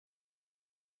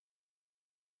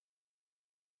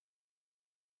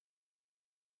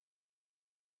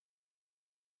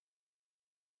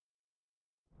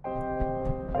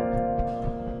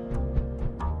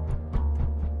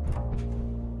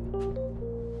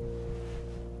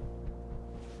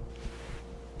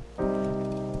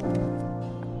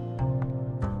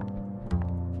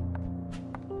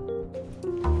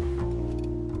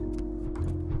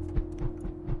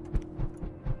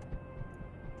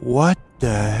What the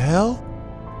hell?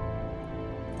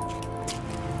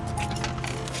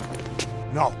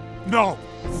 No, no,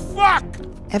 fuck!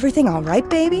 Everything all right,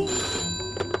 baby?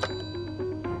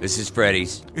 This is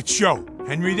Freddy's. It's Joe.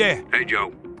 Henry there? Hey,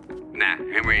 Joe. Nah,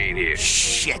 Henry ain't here.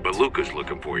 Shit! But Luca's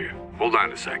looking for you. Hold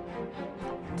on a sec.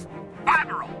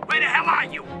 Barbaro, where the hell are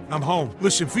you? I'm home.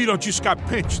 Listen, Vito just got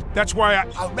pinched. That's why I...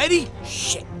 Already?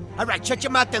 Shit. All right, shut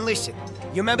your mouth and listen.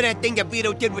 You remember that thing that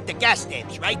Vito did with the gas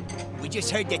stamps, right? We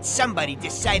just heard that somebody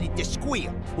decided to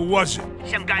squeal. Who was it?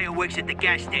 Some guy who works at the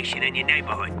gas station in your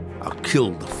neighborhood. I'll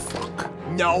kill the fuck.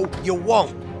 No, you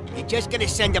won't. You're just gonna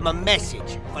send him a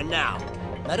message, for now.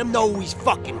 Let him know who he's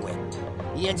fucking with.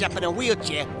 He ends up in a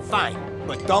wheelchair, fine.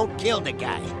 But don't kill the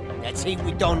guy. That's heat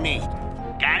we don't need.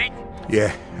 Got it?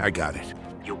 Yeah, I got it.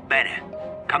 You better.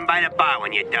 Come by the bar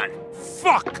when you're done.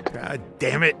 Fuck! God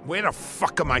damn it. Where the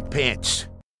fuck are my pants?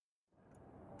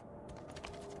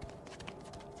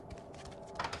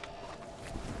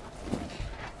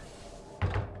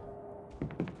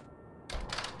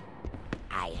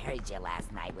 I heard you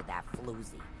last night with that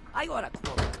floozy. I ought to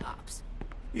call the cops.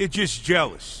 You're just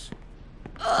jealous.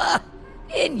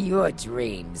 In your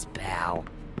dreams, pal.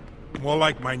 More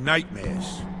like my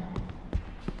nightmares.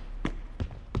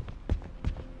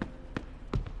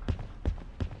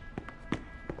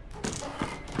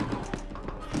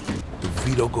 If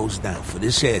Vito goes down for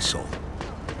this asshole.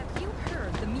 Have you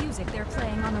heard the music they're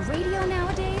playing on the radio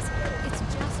nowadays? It's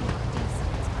just not decent.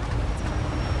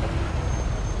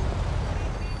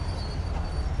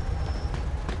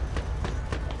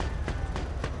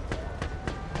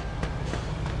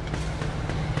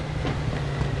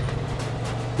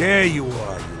 There you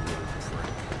are, you little prick.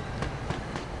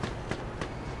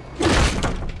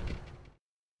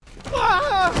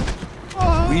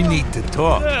 We need to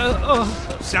talk.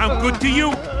 Sound good to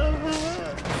you?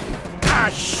 Ah,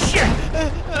 shit!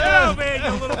 Get over here,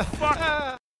 you little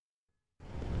fuck!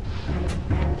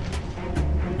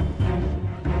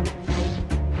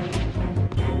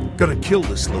 Gonna kill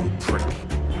this little prick.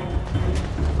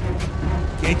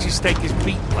 Can't just take his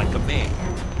beat like a man.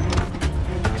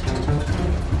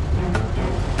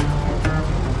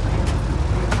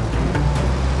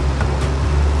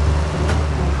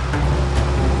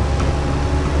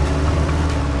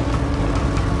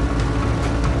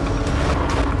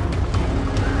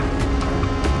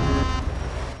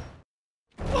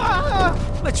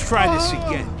 Let's try this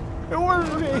again. It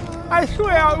wasn't me. I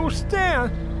swear it was Stan.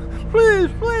 Please,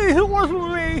 please, it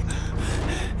wasn't me.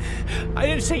 I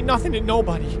didn't say nothing to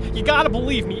nobody. You gotta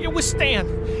believe me. It was Stan.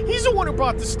 He's the one who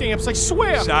brought the stamps, I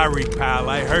swear. Sorry, pal.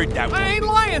 I heard that one. I ain't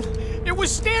lying. It was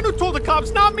Stan who told the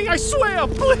cops, not me, I swear.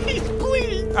 Please,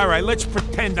 please. All right, let's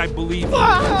pretend I believe you.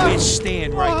 Where's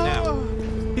Stan right now?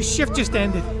 His shift just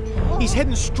ended. He's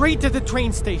heading straight to the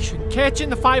train station, catching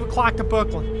the 5 o'clock to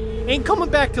Brooklyn. Ain't coming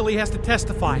back till he has to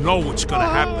testify. You know what's gonna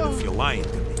happen if you're lying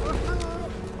to me.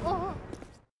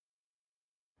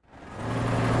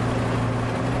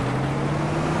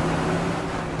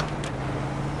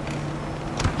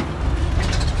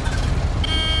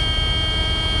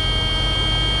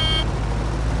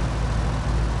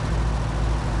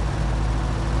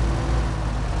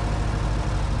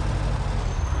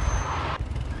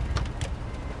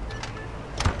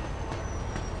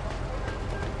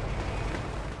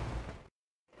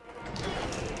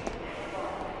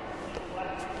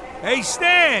 Hey,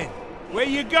 Stan! Where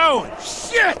you going?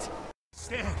 Shit!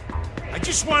 Stan, I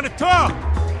just want to talk.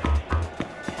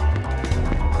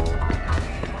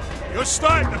 You're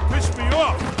starting to piss me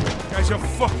off. You guys are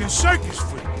fucking circus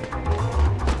freak.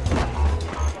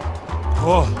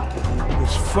 Oh,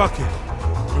 it's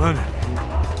fucking running.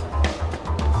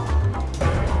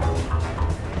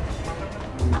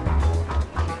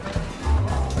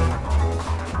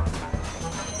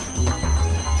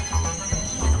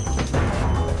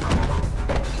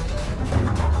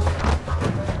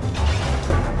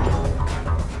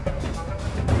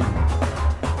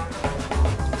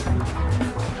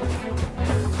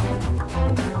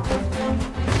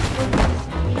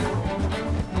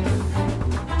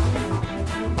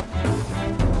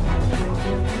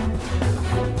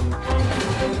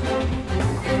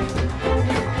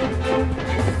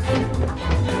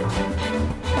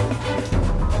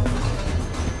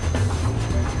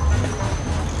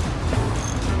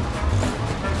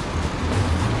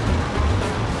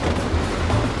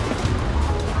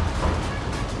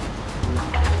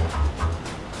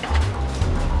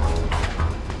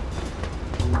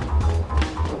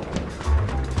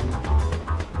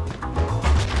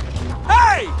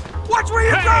 Watch where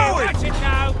you're going! Watch it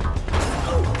now!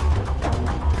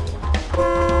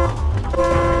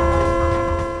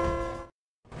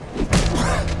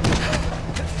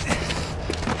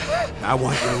 I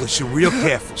want you to listen real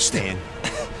careful, Stan.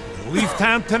 You leave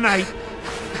town tonight,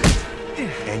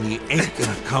 and you ain't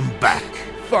gonna come back.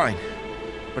 Fine.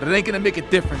 But it ain't gonna make a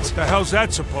difference. What the hell's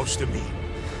that supposed to mean?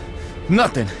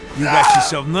 Nothing. You got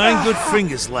yourself 9 good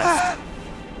fingers left.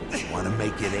 Wanna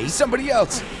make it 8? Somebody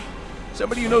else.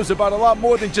 Somebody who knows about a lot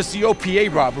more than just the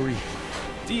OPA robbery.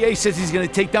 DA says he's gonna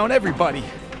take down everybody.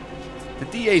 The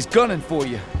DA's gunning for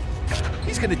you.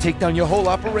 He's gonna take down your whole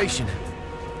operation.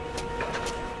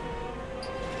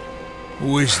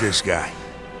 Who is this guy?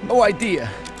 No idea.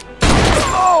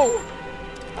 Oh!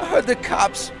 I heard the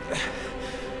cops.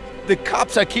 The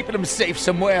cops are keeping him safe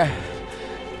somewhere.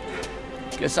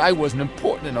 Guess I wasn't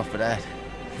important enough for that.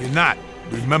 You're not.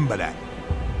 Remember that.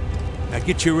 Now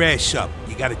get your ass up.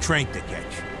 You got a train to catch.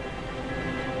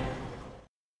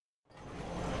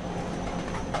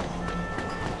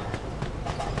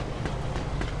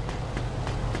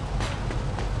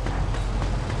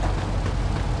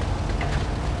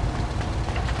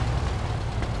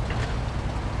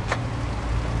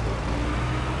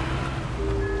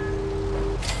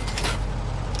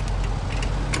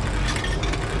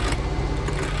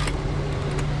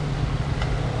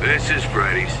 This is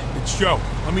Freddy's. It's Joe.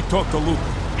 Let me talk to Luca.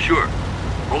 Sure.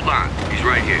 Hold on. He's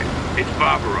right here. It's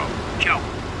Barbaro. Joe,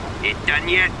 it done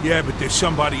yet? Yeah, but there's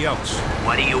somebody else.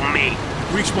 What do you mean? The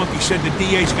Grease Monkey said the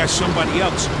DA's got somebody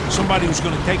else. Somebody who's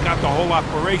gonna take out the whole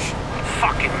operation.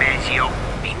 Fucking Mazio.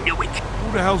 He knew it.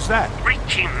 Who the hell's that?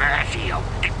 Richie Mazio.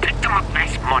 They picked him up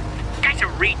last month. Guy's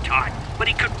a retard, but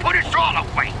he could put us all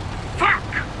away. Fuck!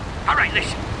 All right,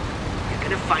 listen. You're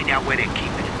gonna find out where they're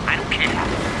keeping him. I don't care.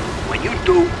 When you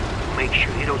do, make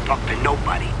sure you don't talk to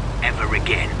nobody ever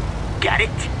again. Got it?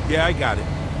 Yeah, I got it.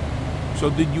 So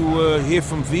did you hear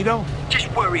from Vito?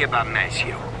 Just worry about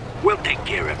Mazio. We'll take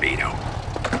care of Vito.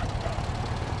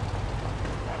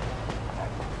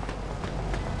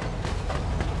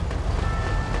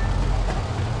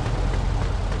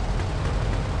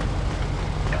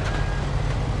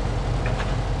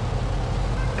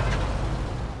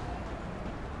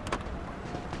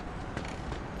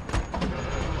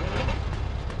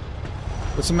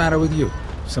 What's the matter with you?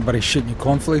 Somebody shitting your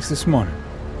cornflakes this morning?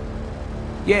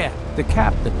 Yeah, the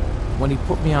captain, when he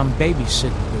put me on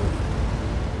babysitting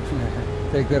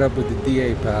duty. Take that up with the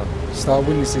DA, pal. Star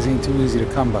witnesses ain't too easy to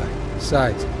come by.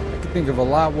 Besides, I could think of a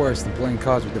lot worse than playing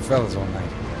cards with the fellas all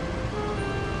night.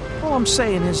 All I'm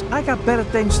saying is, I got better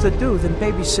things to do than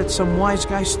babysit some wise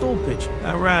guy stool pigeon.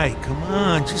 All right, come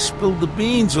on, just spill the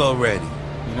beans already.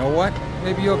 You know what?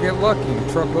 Maybe you'll get lucky and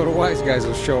a truckload of wise guys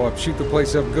will show up, shoot the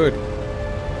place up good.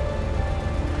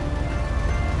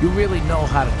 You really know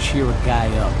how to cheer a guy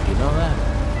up, you know that?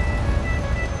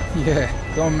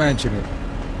 Yeah, don't mention it.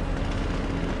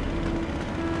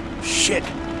 Shit,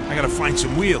 I gotta find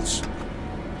some wheels.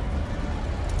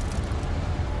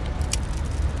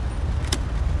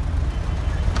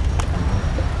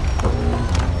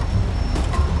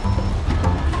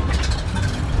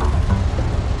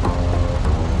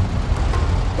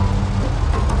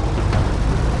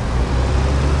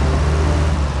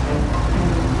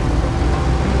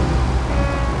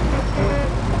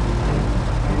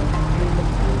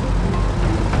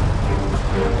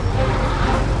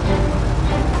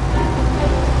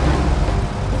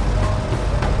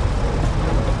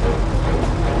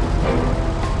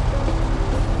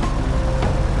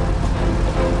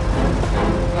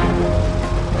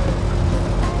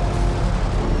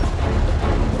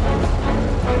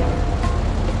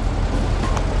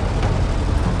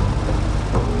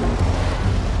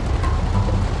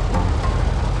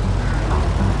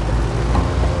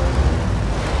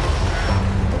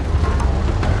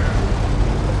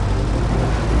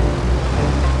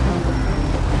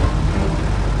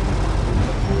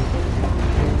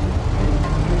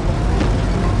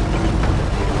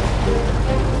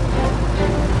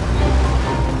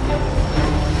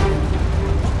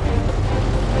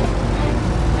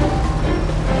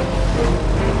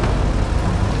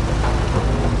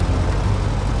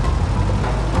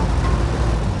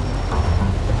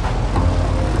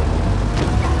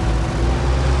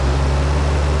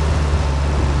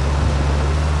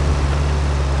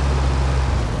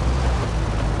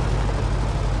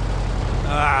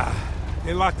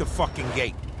 They locked the fucking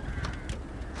gate.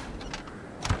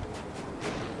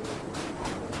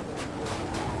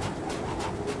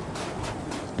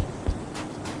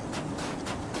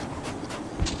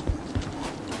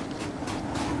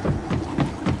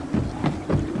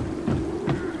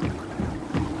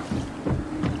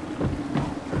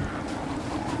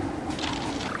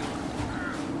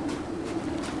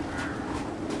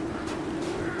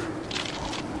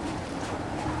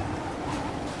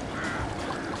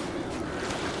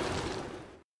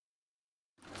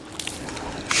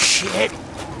 shit.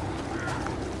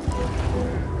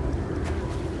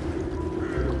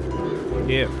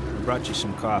 Here, I brought you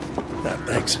some coffee. Nah,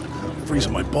 thanks. I'm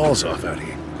freezing my balls off out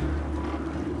here.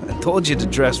 I told you to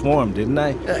dress warm, didn't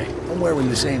I? Hey, I'm wearing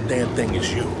the same damn thing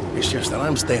as you. It's just that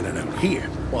I'm standing out here,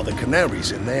 while the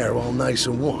canaries in there are all nice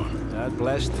and warm. God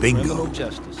bless the Bingo. criminal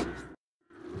justice.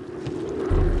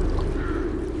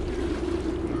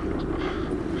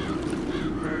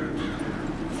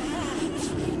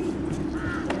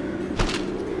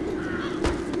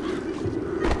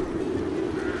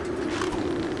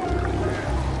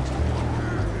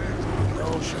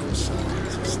 Don't show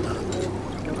signs of stopping.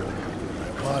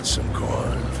 I bought some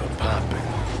corn for popping.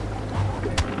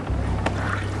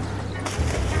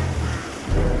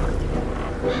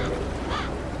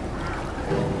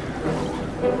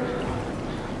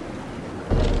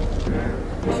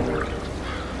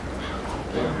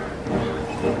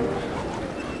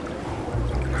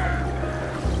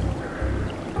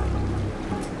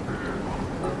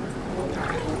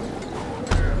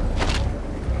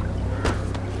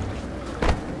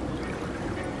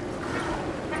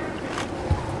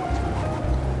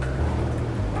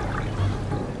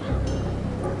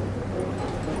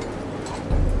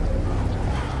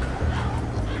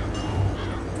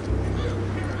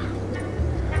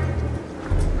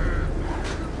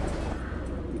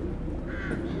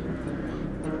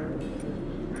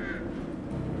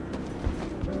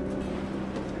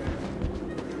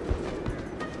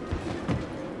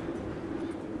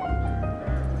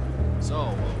 So,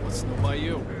 what's new by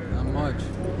you? Not much.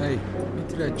 Hey, me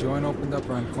to that joint opened up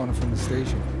around the corner from the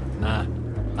station. Nah.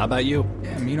 How about you?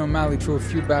 Yeah, me and O'Malley threw a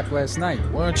few back last night.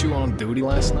 Weren't you on duty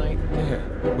last night? Yeah.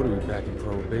 What are we, back in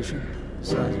Prohibition?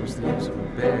 Besides, what's the use of a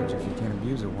badge if you can't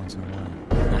abuse it once in a while?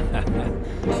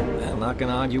 I'm not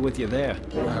gonna argue with you there.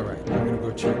 All right, I'm gonna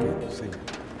go check in. See ya.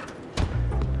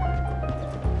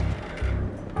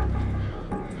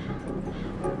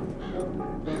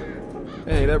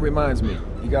 Hey, that reminds me.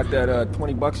 You got that,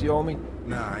 $20 you owe me?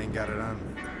 Nah, I ain't got it on me.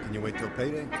 Can you wait till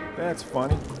payday? That's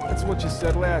funny. That's what you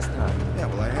said last time. Yeah,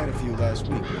 well, I had a few last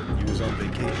week, but you was on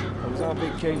vacation. I was on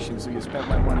vacation, so you spent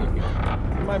my money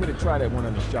again. Remind me to try that one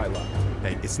on the Shylock.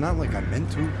 Hey, it's not like I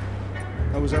meant to.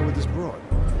 I was out with this broad.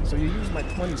 So you used my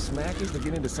 20 smackers to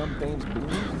get into some dame's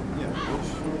booty? Yeah,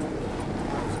 bitch.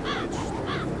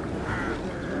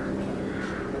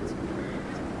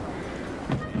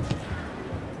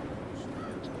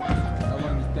 How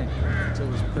long do you think? Until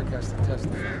this prick has to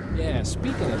testify. Yeah,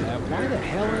 speaking of that, why the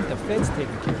hell ain't the feds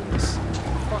taking care of this?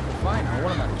 Fuck if I know.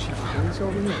 What am I, the chief of police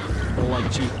over here? More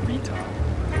like Chief Retard.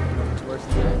 You know what's worse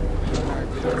than that?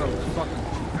 Fucking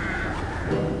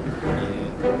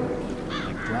Yeah.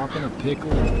 Like dropping a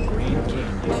pickle in the Grand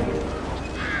Canyon.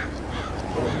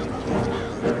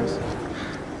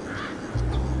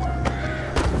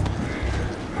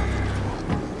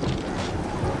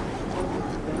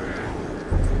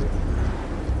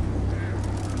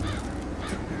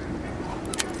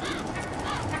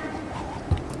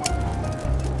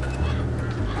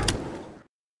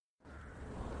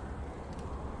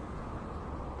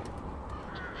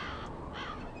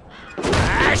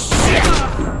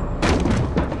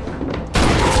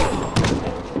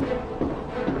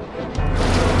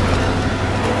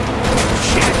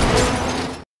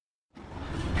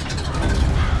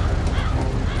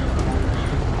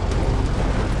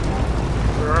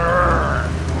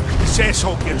 This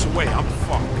asshole gets away, I'm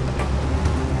fucked.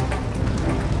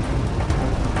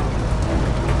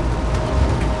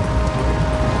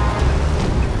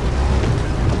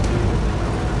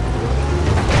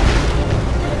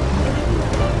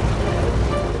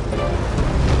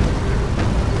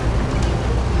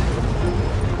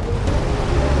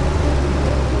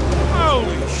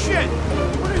 Holy shit!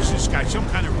 What is this guy, some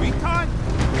kind of retard?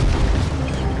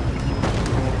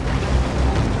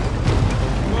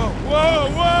 Whoa,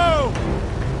 whoa!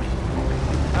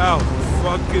 Out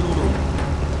fucking loop.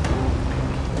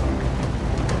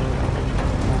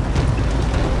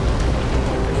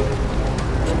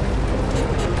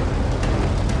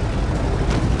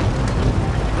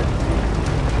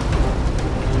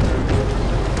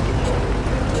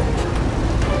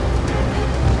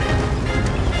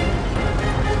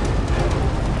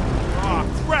 Oh,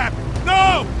 crap!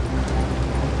 No!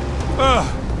 I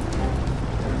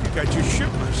think I just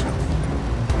shit myself.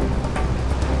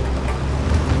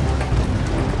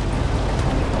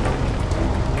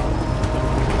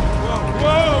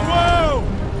 Whoa!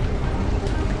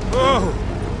 Oh,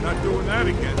 not doing that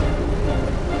again.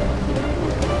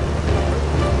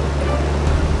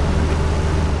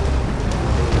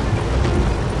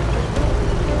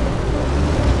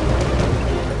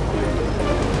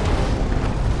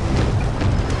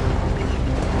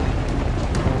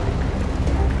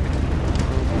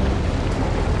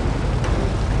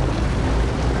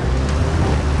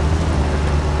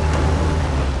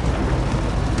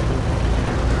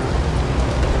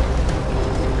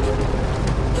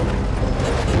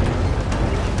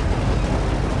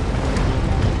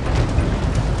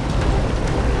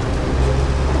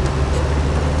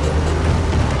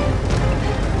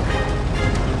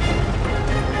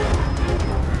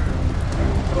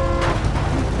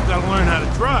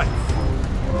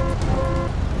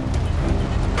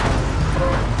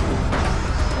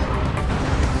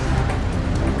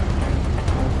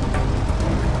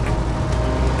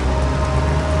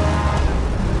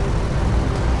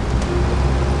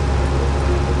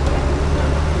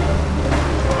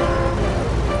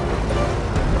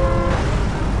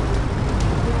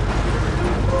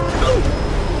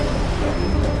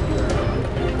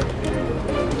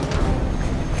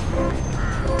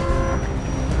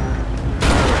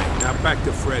 back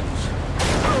to Freddy's.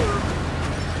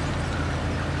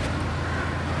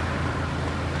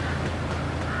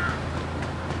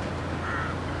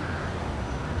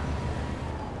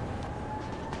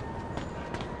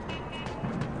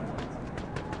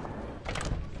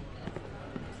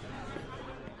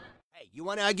 You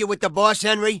want to argue with the boss,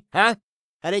 Henry? Huh?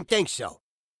 I didn't think so.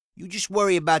 You just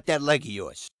worry about that leg of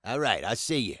yours. All right, I'll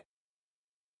see you.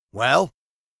 Well?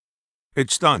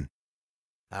 It's done.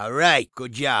 All right,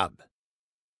 good job.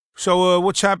 So,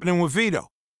 what's happening with Vito?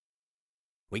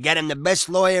 We got him the best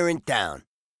lawyer in town.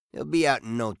 He'll be out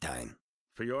in no time.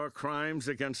 For your crimes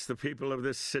against the people of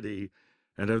this city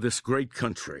and of this great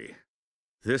country,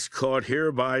 this court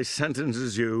hereby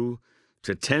sentences you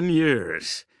to 10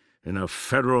 years in a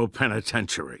federal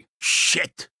penitentiary.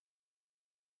 Shit!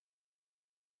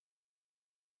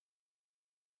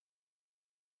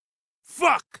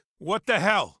 Fuck! What the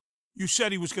hell? You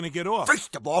said he was gonna get off.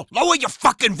 First of all, lower your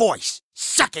fucking voice.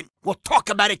 Second, we'll talk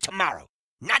about it tomorrow.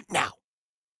 Not now.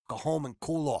 Go home and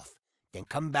cool off. Then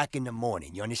come back in the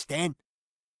morning, you understand?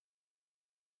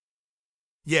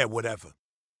 Yeah, whatever.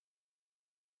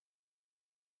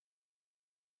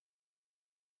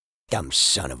 Dumb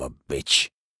son of a bitch.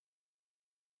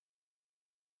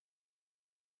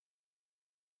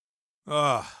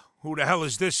 Who the hell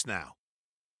is this now?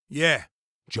 Yeah.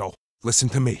 Joe, listen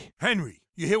to me. Henry,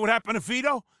 you hear what happened to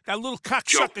Vito? That little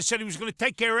cocksucker said he was going to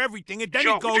take care of everything, and then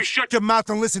Joe, he goes... just shut your mouth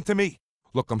and listen to me.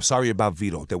 Look, I'm sorry about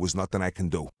Vito. There was nothing I can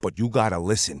do. But you gotta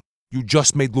listen. You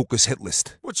just made Luca's hit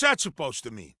list. What's that supposed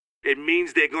to mean? It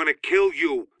means they're gonna kill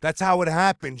you. That's how it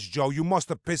happens, Joe. You must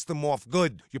have pissed them off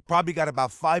good. You probably got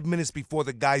about 5 minutes before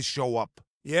the guys show up.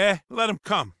 Yeah? Let him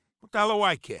come. What the hell do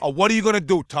I care? Oh, what are you gonna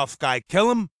do, tough guy?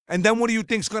 Kill him? And then what do you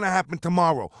think's gonna happen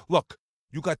tomorrow? Look,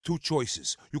 you got two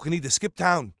choices. You can either skip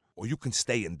town, or you can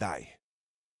stay and die.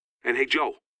 And hey,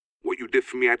 Joe, what you did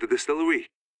for me at the distillery,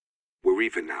 we're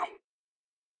even now.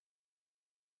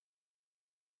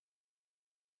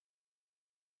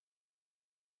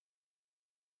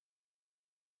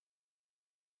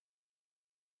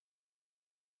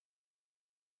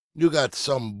 You got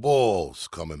some balls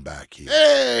coming back here.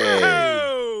 Hey!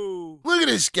 Oh! Look at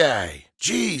this guy.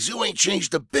 Jeez, you ain't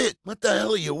changed a bit. What the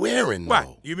hell are you wearing, What?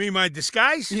 though? You mean my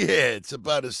disguise? Yeah, it's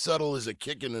about as subtle as a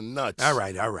kick in the nuts. All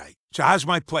right. So how's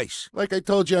my place? Like I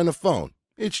told you on the phone,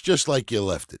 it's just like you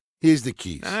left it. Here's the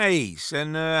keys. Nice.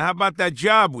 And how about that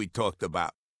job we talked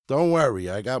about? Don't worry,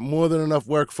 I got more than enough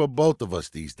work for both of us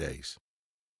these days.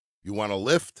 You want a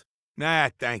lift? Nah,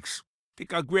 thanks.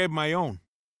 Think I'll grab my own.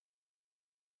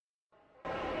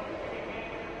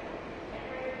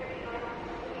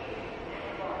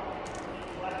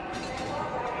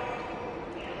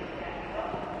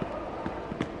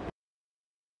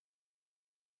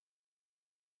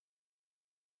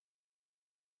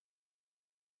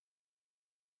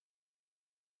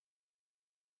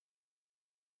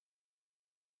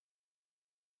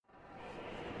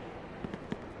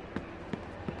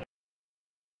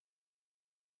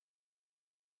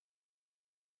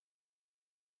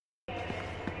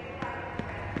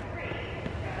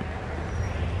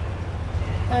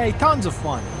 Hey, tons of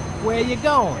fun. Where you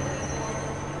going?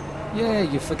 Yeah,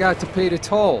 you forgot to pay the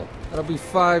toll. That'll be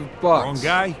 $5. Wrong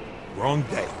guy, wrong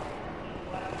day.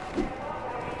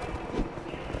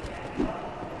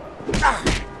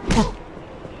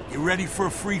 You ready for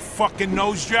a free fucking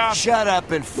nose job? Shut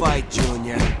up and fight,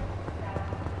 Junior.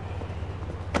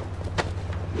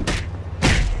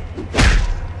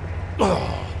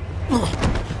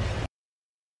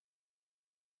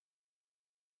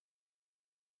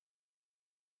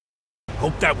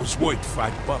 Hope that was worth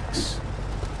 $5.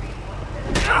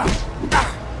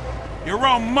 Your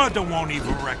own mother won't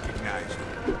even recognize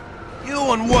you.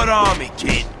 You in what army,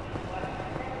 kid?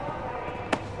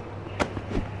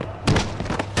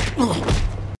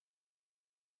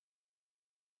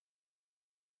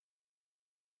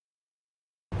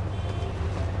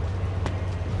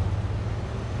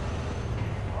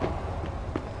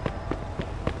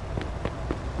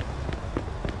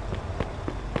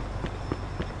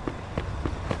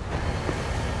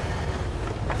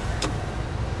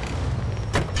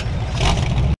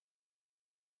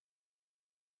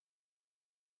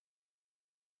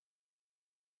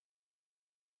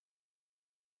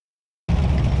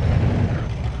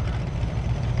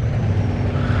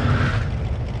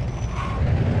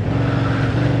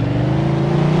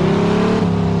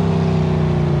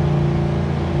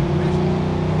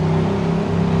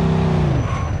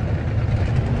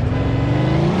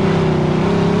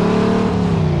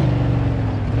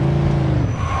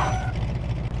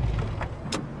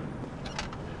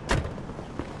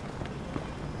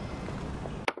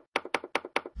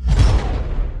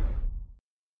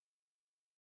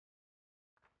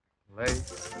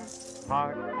 place,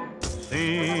 heart,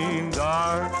 scene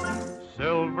dark,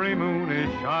 silvery moon is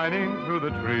shining through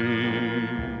the trees.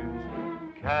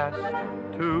 Cast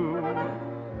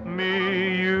to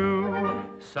me you,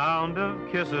 sound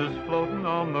of kisses floating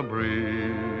on the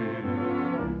breeze.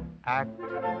 Act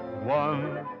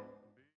 1.